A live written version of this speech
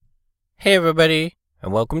Hey everybody,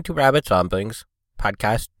 and welcome to Rabbit Zomblings,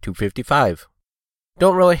 podcast 255.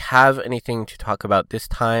 Don't really have anything to talk about this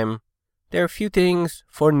time. There are a few things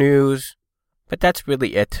for news, but that's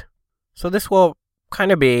really it. So this will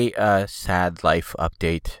kind of be a sad life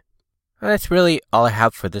update. And that's really all I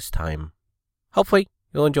have for this time. Hopefully,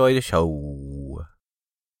 you'll enjoy the show.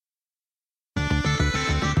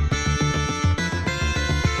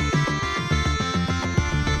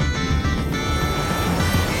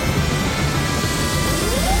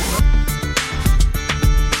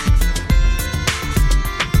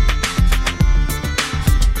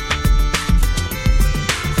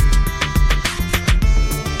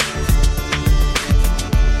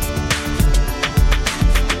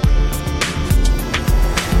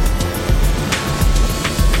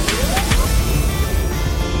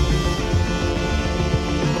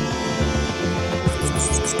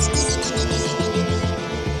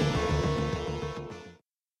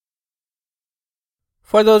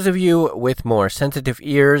 For those of you with more sensitive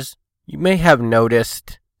ears, you may have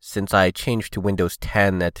noticed, since I changed to Windows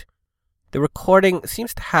 10, that the recording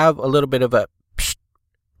seems to have a little bit of a psh,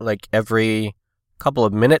 like every couple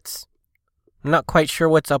of minutes. I'm not quite sure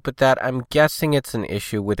what's up with that. I'm guessing it's an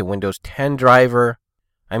issue with the Windows 10 driver.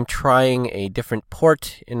 I'm trying a different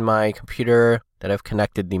port in my computer that I've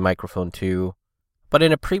connected the microphone to, but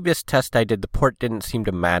in a previous test I did, the port didn't seem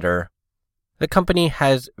to matter. The company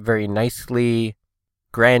has very nicely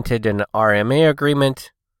granted an RMA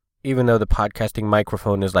agreement, even though the podcasting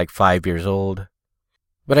microphone is like 5 years old.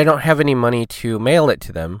 But I don't have any money to mail it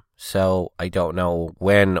to them, so I don't know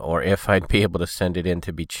when or if I'd be able to send it in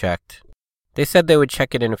to be checked. They said they would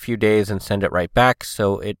check it in a few days and send it right back,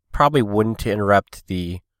 so it probably wouldn't interrupt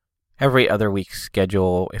the every other week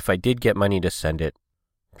schedule if I did get money to send it.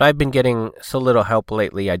 But I've been getting so little help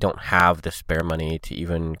lately, I don't have the spare money to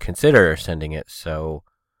even consider sending it, so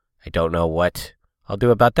I don't know what I'll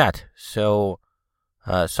do about that. So,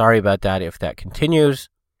 sorry about that if that continues.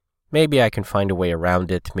 Maybe I can find a way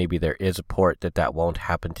around it. Maybe there is a port that won't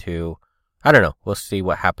happen to. I don't know. We'll see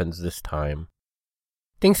what happens this time.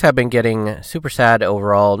 Things have been getting super sad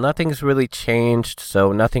overall. Nothing's really changed,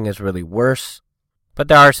 so nothing is really worse. But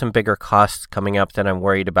there are some bigger costs coming up that I'm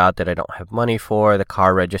worried about that I don't have money for. The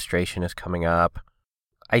car registration is coming up.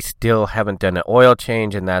 I still haven't done an oil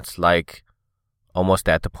change, and that's like almost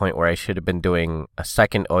at the point where I should have been doing a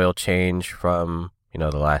second oil change from,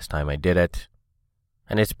 the last time I did it.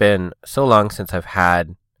 And it's been so long since I've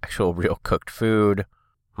had actual real cooked food.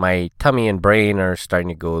 My tummy and brain are starting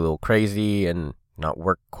to go a little crazy and not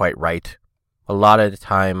work quite right. A lot of the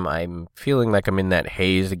time I'm feeling like I'm in that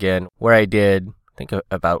haze again, where I did, I think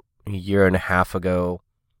about a year and a half ago,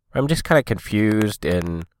 where I'm just kind of confused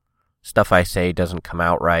and stuff I say doesn't come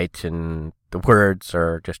out right and the words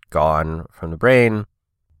are just gone from the brain.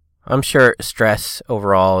 I'm sure stress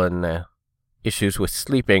overall and the issues with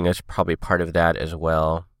sleeping is probably part of that as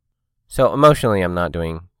well. So emotionally, I'm not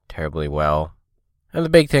doing terribly well. And the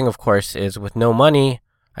big thing, of course, is with no money,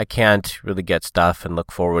 I can't really get stuff and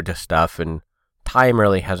look forward to stuff, and time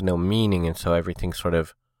really has no meaning, and so everything sort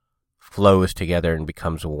of flows together and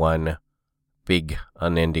becomes one big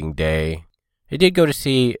unending day. I did go to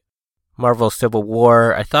see Marvel Civil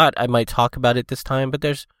War. I thought I might talk about it this time, but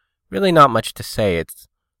there's really not much to say. It's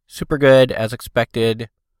super good, as expected.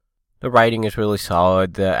 The writing is really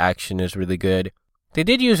solid. The action is really good. They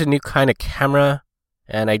did use a new kind of camera,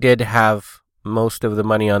 and I did have most of the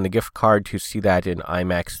money on the gift card to see that in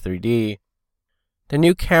IMAX 3D. The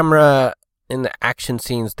new camera in the action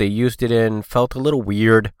scenes they used it in felt a little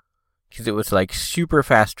weird, because it was like super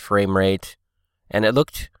fast frame rate, and it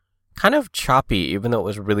looked kind of choppy, even though it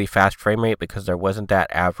was really fast frame rate, because there wasn't that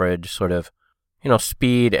average sort of,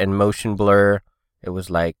 speed and motion blur. It was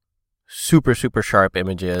like super, super sharp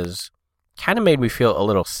images. Kind of made me feel a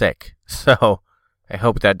little sick. So I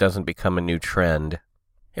hope that doesn't become a new trend.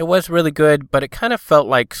 It was really good, but it kind of felt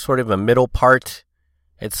like sort of a middle part.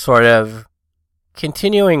 It's sort of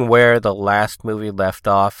continuing where the last movie left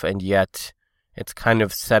off, and yet it's kind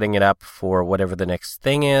of setting it up for whatever the next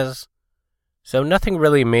thing is. So nothing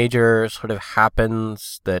really major sort of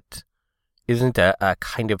happens that isn't a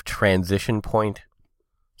kind of transition point.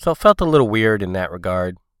 So it felt a little weird in that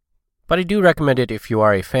regard. But I do recommend it if you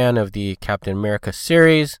are a fan of the Captain America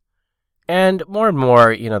series. And more,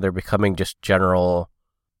 they're becoming just general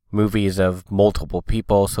movies of multiple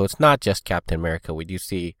people. So it's not just Captain America. We do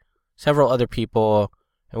see several other people,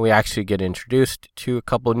 and we actually get introduced to a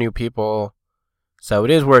couple new people. So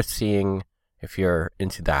it is worth seeing if you're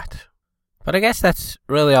into that. But I guess that's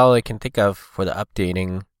really all I can think of for the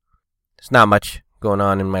updating. There's not much going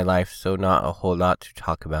on in my life, so not a whole lot to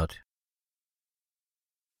talk about.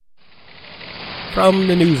 from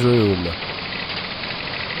the newsroom.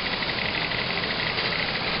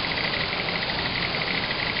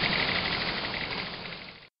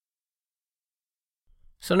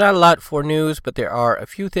 So not a lot for news, but there are a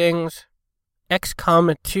few things.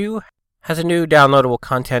 XCOM 2 has a new downloadable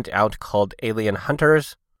content out called Alien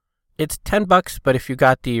Hunters. It's $10, but if you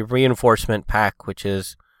got the reinforcement pack, which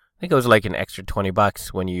is, I think it was like an extra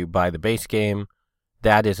 $20 when you buy the base game,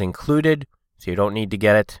 that is included, so you don't need to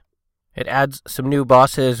get it. It adds some new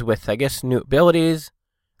bosses with, I guess, new abilities,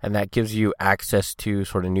 and that gives you access to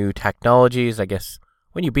sort of new technologies, I guess,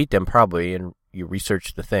 when you beat them probably, and you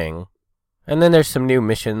research the thing. And then there's some new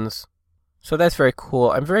missions, so that's very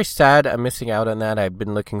cool. I'm very sad I'm missing out on that. I've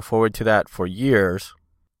been looking forward to that for years,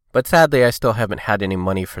 but sadly I still haven't had any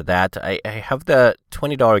money for that. I have the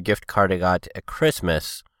 $20 gift card I got at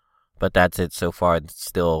Christmas, but that's it so far. It's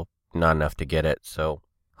still not enough to get it, so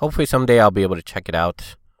hopefully someday I'll be able to check it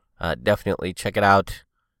out. Definitely check it out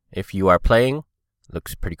if you are playing.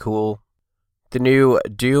 Looks pretty cool. The new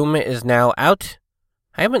Doom is now out.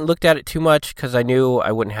 I haven't looked at it too much because I knew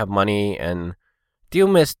I wouldn't have money, and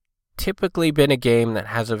Doom has typically been a game that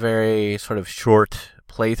has a very sort of short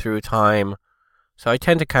playthrough time, so I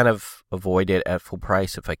tend to kind of avoid it at full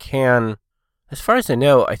price if I can. As far as I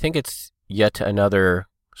know, I think it's yet another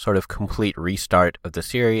sort of complete restart of the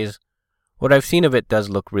series. What I've seen of it does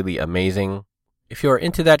look really amazing. If you're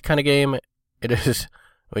into that kind of game, it is,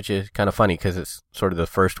 which is kind of funny because it's sort of the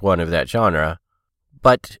first one of that genre.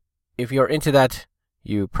 But if you're into that,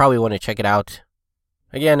 you probably want to check it out.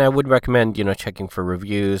 Again, I would recommend, checking for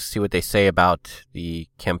reviews, see what they say about the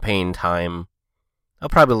campaign time. I'll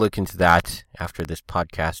probably look into that after this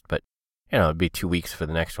podcast, but, it'd be 2 weeks for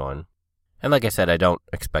the next one. And like I said, I don't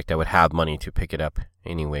expect I would have money to pick it up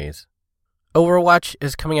anyways. Overwatch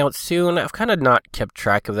is coming out soon. I've kind of not kept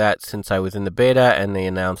track of that since I was in the beta and they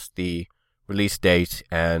announced the release date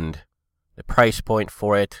and the price point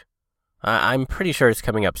for it. I'm pretty sure it's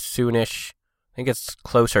coming up soonish. I think it's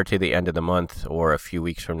closer to the end of the month or a few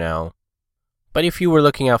weeks from now. But if you were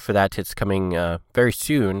looking out for that, it's coming very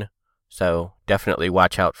soon, so definitely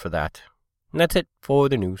watch out for that. And that's it for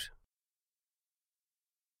the news.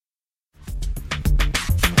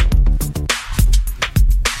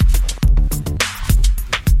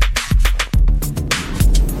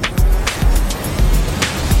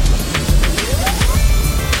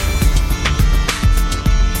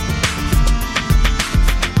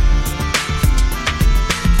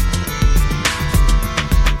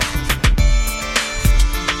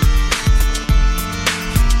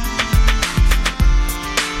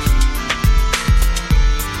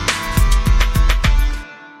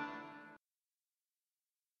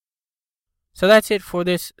 So that's it for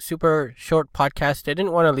this super short podcast. I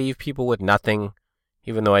didn't want to leave people with nothing,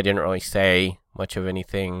 even though I didn't really say much of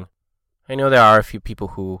anything. I know there are a few people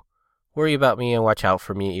who worry about me and watch out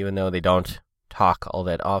for me, even though they don't talk all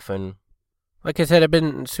that often. Like I said, I've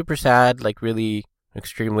been super sad, really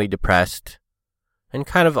extremely depressed, and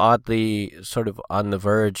kind of oddly sort of on the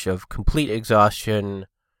verge of complete exhaustion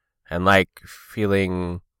and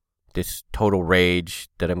feeling this total rage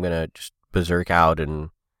that I'm going to just berserk out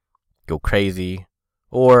and go crazy,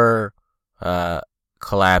 or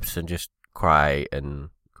collapse and just cry and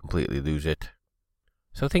completely lose it.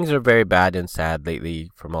 So things are very bad and sad lately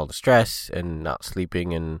from all the stress and not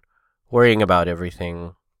sleeping and worrying about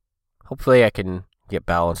everything. Hopefully I can get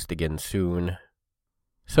balanced again soon.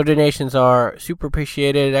 So donations are super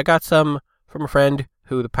appreciated. I got some from a friend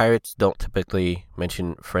who the Pirates don't typically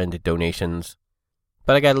mention friend donations,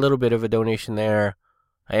 but I got a little bit of a donation there.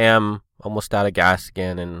 I am almost out of gas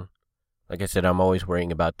again, and like I said, I'm always worrying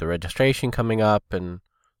about the registration coming up, and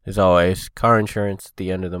there's always car insurance at the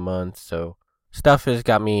end of the month, so stuff has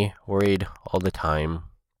got me worried all the time.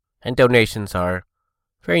 And donations are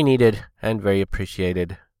very needed and very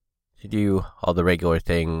appreciated to do all the regular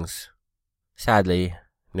things. Sadly,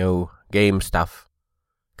 no game stuff,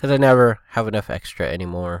 because I never have enough extra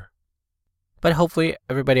anymore. But hopefully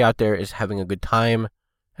everybody out there is having a good time,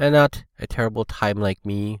 and not a terrible time like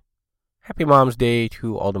me. Happy Mom's Day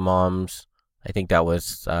to all the moms. I think that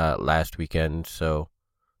was last weekend, so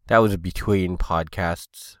that was between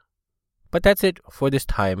podcasts. But that's it for this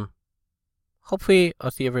time. Hopefully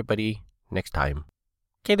I'll see everybody next time.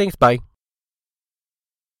 Okay, thanks, bye.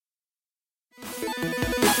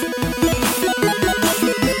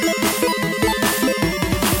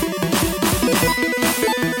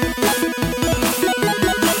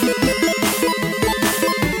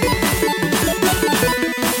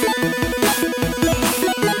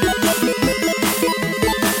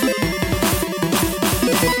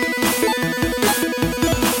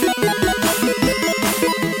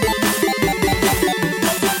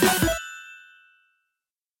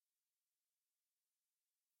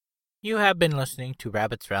 You have been listening to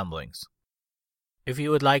Rabbit's Ramblings. If you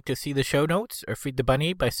would like to see the show notes or feed the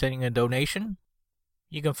bunny by sending a donation,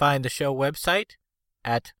 you can find the show website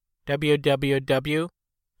at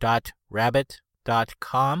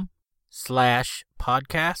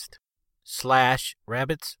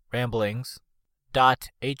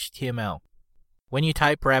When you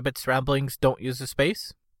type Rabbit's Ramblings, don't use a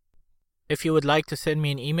space. If you would like to send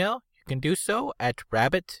me an email, you can do so at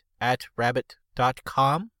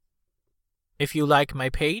rabbit@rabbit.com. If you like my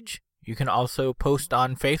page, you can also post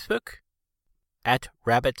on Facebook at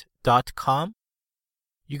rabbit.com.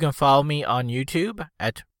 You can follow me on YouTube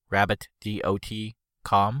at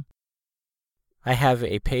rabbitdot.com. I have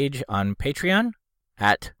a page on Patreon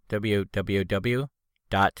at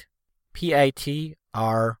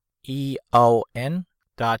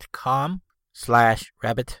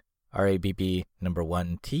www.patreon.com/rabbit,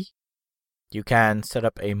 RABB1T. You can set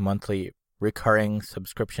up a monthly recurring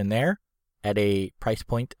subscription there at a price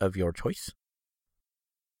point of your choice.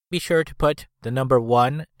 Be sure to put the number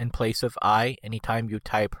 1 in place of I anytime you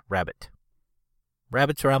type rabbit.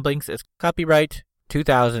 Rabbit's Ramblings is copyright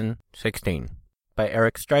 2016 by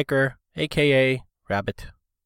Eric Stryker, aka Rabbit.